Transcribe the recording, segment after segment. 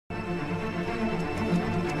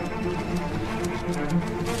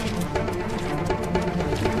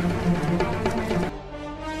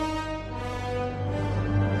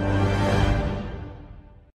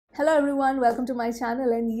Hello everyone, welcome to my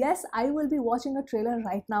channel, and yes, I will be watching a trailer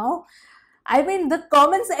right now. I mean, the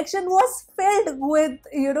comment section was filled with,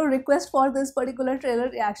 requests for this particular trailer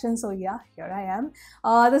reaction. So yeah, here I am.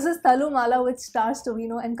 This is Thallumaala, which stars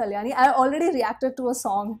Tovino and Kalyani. I already reacted to a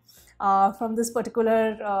song from this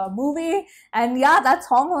particular movie, and yeah, that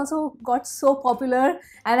song also got so popular.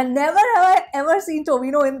 And I never have I ever seen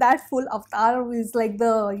Tovino in that full avatar. He's like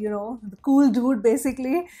the the cool dude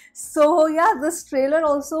basically. So yeah, this trailer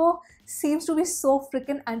also seems to be so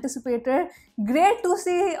freaking anticipated. Great to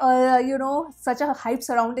see such a hype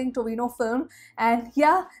surrounding Tovino film. And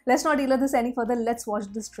yeah, let's not delay this any further. Let's watch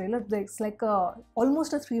this trailer. It's like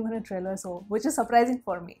almost a 3-minute trailer, so which is surprising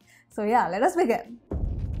for me. So yeah, let us begin.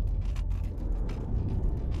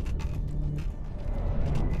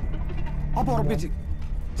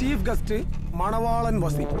 Chief guest Manavalan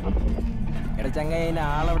Vasi.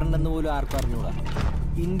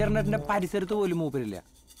 Internet in a Padisar to Volumopilia.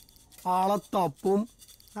 All at Topum,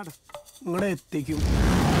 Great.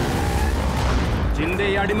 Chinde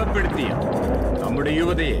Yadima Pertia, Amudi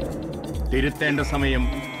Yuvade, Tiritenda Samayam,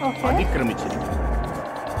 Adikramichi.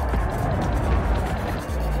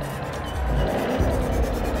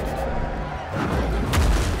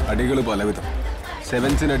 Adigalu Palavita.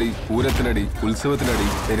 7th Nadi, Urathanadi, Ulsavathanadi,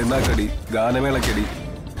 Perinakadi, Ganamelakadi,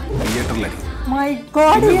 Theatre Lady. My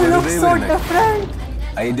god, he looks so different!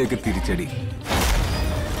 I take a Tirichadi.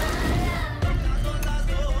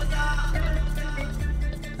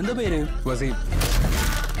 And the baby was he?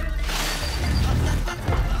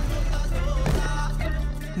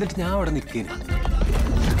 Let's now on the kid.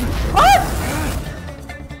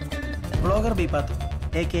 Blogger Bipat,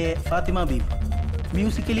 aka Fatima Beep.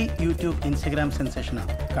 Musically, YouTube, Instagram sensation.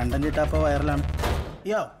 Content top of Ireland.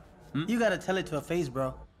 Yo, you gotta tell it to her face,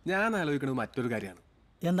 bro. Yeah, I look at my Turgarian.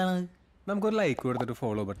 Yandana. I'm good like whether to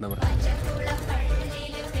follow, but never.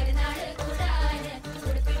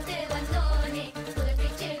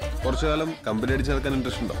 Portugal, company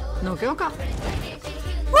interest. No, okay.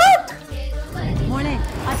 What? Mole,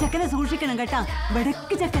 a second is Hushik and Gata, but a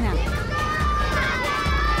kitchen.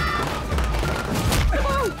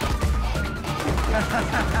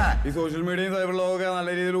 This social media is a blog and a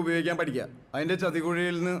lady who began Padia. I ended at the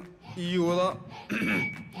Guril, you were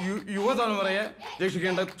on Maria, she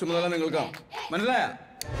came to Chumala and Gulgam. Manila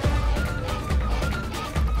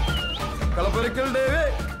Calaperical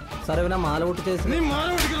Day. Saravana Malo to chase me.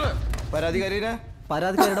 Paradi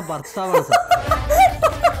Paradi Bartha.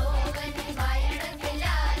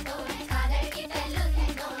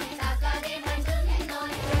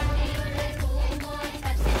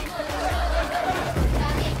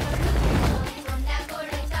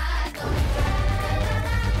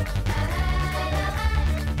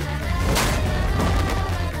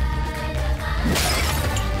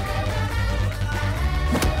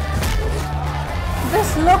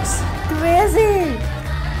 This looks crazy!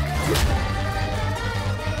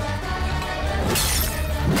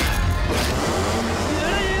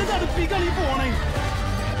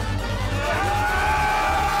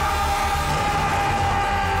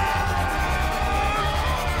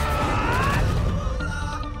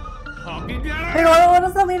 Hey, what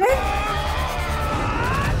is the meaning?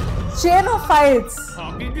 Chain of fights.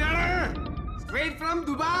 Straight from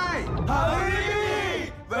Dubai.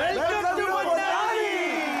 Welcome to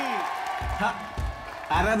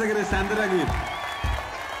Aradagare Sandra.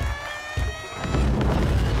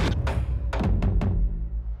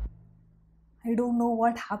 I don't know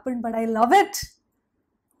what happened, but I love it.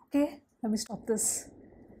 Okay, let me stop this.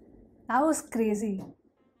 That was crazy.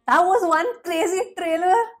 That was one crazy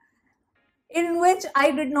trailer in which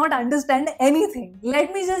I did not understand anything.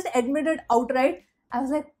 Let me just admit it outright. I was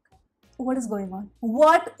like, what is going on?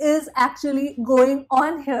 What is actually going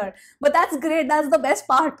on here? But that's great. That's the best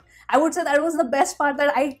part. I would say that was the best part,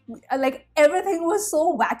 that everything was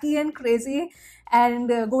so wacky and crazy and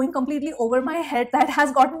going completely over my head. That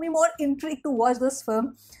has gotten me more intrigued to watch this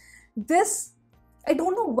film. I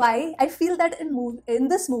don't know why, I feel that in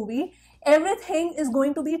this movie, everything is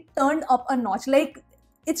going to be turned up a notch. Like,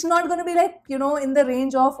 it's not going to be like, in the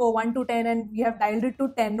range of 1 to 10 and we have dialed it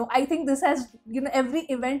to 10. No, I think this has, every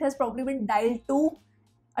event has probably been dialed to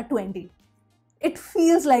a 20. It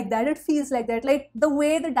feels like that. Like the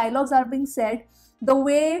way the dialogues are being said, the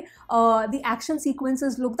way the action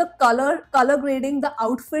sequences look, the color grading, the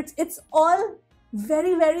outfits, it's all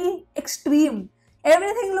very, very extreme.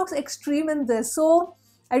 Everything looks extreme in this. So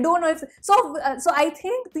I don't know if so. So I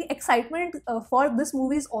think the excitement for this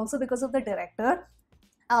movie is also because of the director.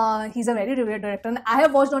 He's a very revered director, and I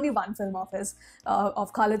have watched only one film of his,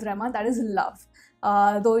 of Khalid Rahman, that is Love.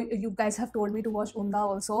 Though you guys have told me to watch Unda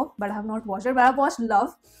also, but I have not watched it. But I've watched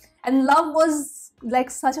Love, and Love was like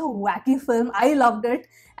such a wacky film. I loved it,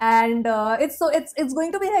 and it's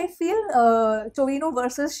going to be, I feel, Tovino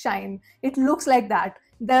versus Shine. It looks like that.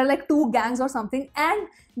 There are like two gangs or something, and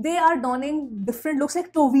they are donning different looks.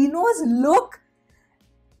 Like Tovino's look,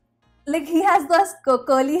 like he has this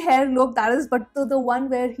curly hair look, that is, but the one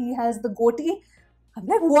where he has the goatee, I'm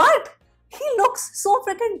like, what? He looks so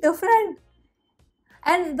freaking different.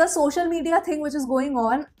 And the social media thing which is going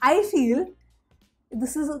on, I feel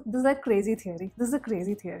this is a crazy theory. This is a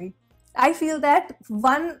crazy theory. I feel that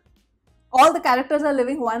all the characters are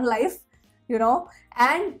living one life, you know,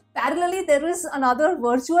 and parallelly there is another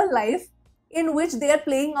virtual life in which they are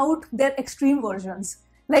playing out their extreme versions,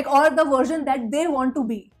 like, or the version that they want to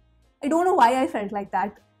be. I don't know why I felt like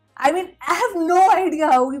that. I mean, I have no idea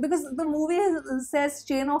how, because the movie says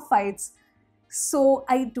chain of fights. So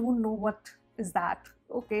I don't know what is that.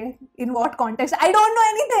 Okay, in what context? I don't know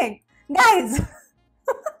anything, guys.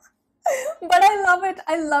 But I love it.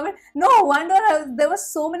 I love it. No wonder there were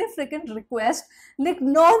so many freaking requests, like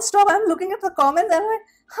non-stop. I'm looking at the comments and I'm like,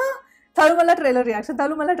 huh? Thallumaala trailer reaction.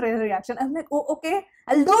 Thallumaala trailer reaction. I'm like, oh, okay,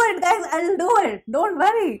 I'll do it, guys. I'll do it. Don't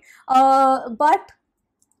worry. But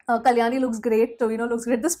Kalyani looks great. Tovino looks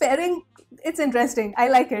great. This pairing, it's interesting. I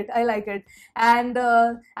like it. I like it. And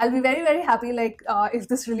I'll be very, very happy, like, if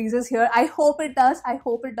this releases here. I hope it does. I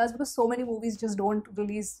hope it does, because so many movies just don't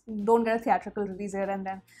get a theatrical release here, and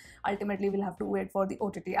then ultimately we'll have to wait for the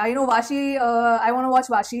OTT. I know Vashi, I want to watch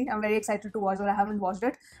Vashi. I'm very excited to watch it. I haven't watched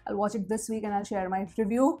it. I'll watch it this week and I'll share my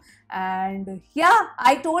review. And yeah,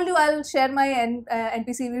 I told you I'll share my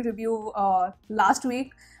NPCV review last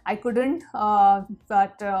week. I couldn't,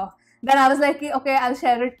 but then I was like, okay, I'll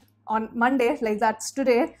share it on Monday, like that's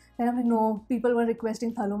today. Then I'm like, no, people were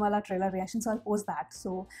requesting Thallumaala trailer reaction, so I'll post that.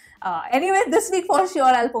 So anyway, this week for sure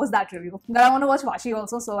I'll post that review. But I want to watch Vashi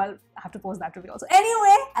also, so I'll have to post that review also.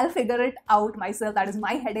 Anyway, I'll figure it out myself. That is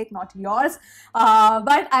my headache, not yours.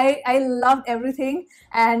 But I loved everything,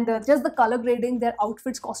 and just the color grading, their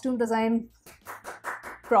outfits, costume design.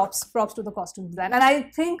 Props to the costume design. And I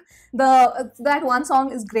think that one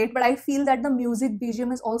song is great, but I feel that the music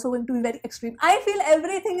BGM is also going to be very extreme. I feel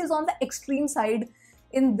everything is on the extreme side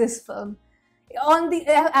in this film, on the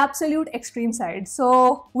absolute extreme side.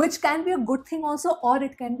 So, which can be a good thing also, or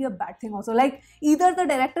it can be a bad thing also. Like, either the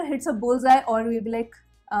director hits a bullseye, or we'll be like,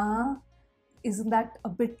 isn't that a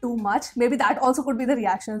bit too much? Maybe that also could be the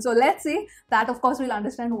reaction. So let's see. That of course we'll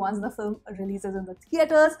understand once the film releases in the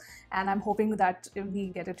theaters, and I'm hoping that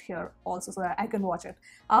we get it here also so that I can watch it.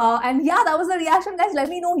 And yeah, that was the reaction, guys. Let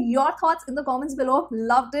me know your thoughts in the comments below.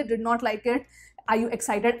 Loved it, did not like it. Are you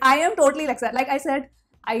excited? I am totally excited. Like I said,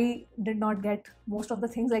 I did not get most of the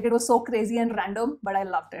things. Like, it was so crazy and random, but I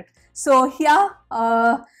loved it. So yeah,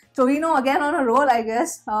 Tovino again on a roll, I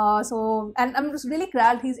guess. And I'm just really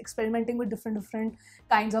glad he's experimenting with different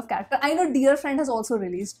kinds of character. I know Dear Friend has also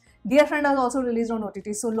released. Dear Friend has also released on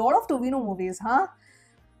OTT. So a lot of Tovino movies, huh?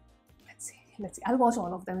 Let's see. I'll watch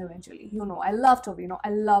all of them eventually. You know, I love Tovino. I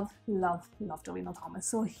love Tovino Thomas.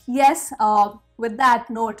 So yes, with that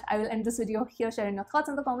note, I will end this video here, sharing your thoughts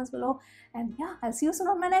in the comments below. And yeah, I'll see you soon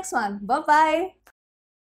on my next one. Bye-bye.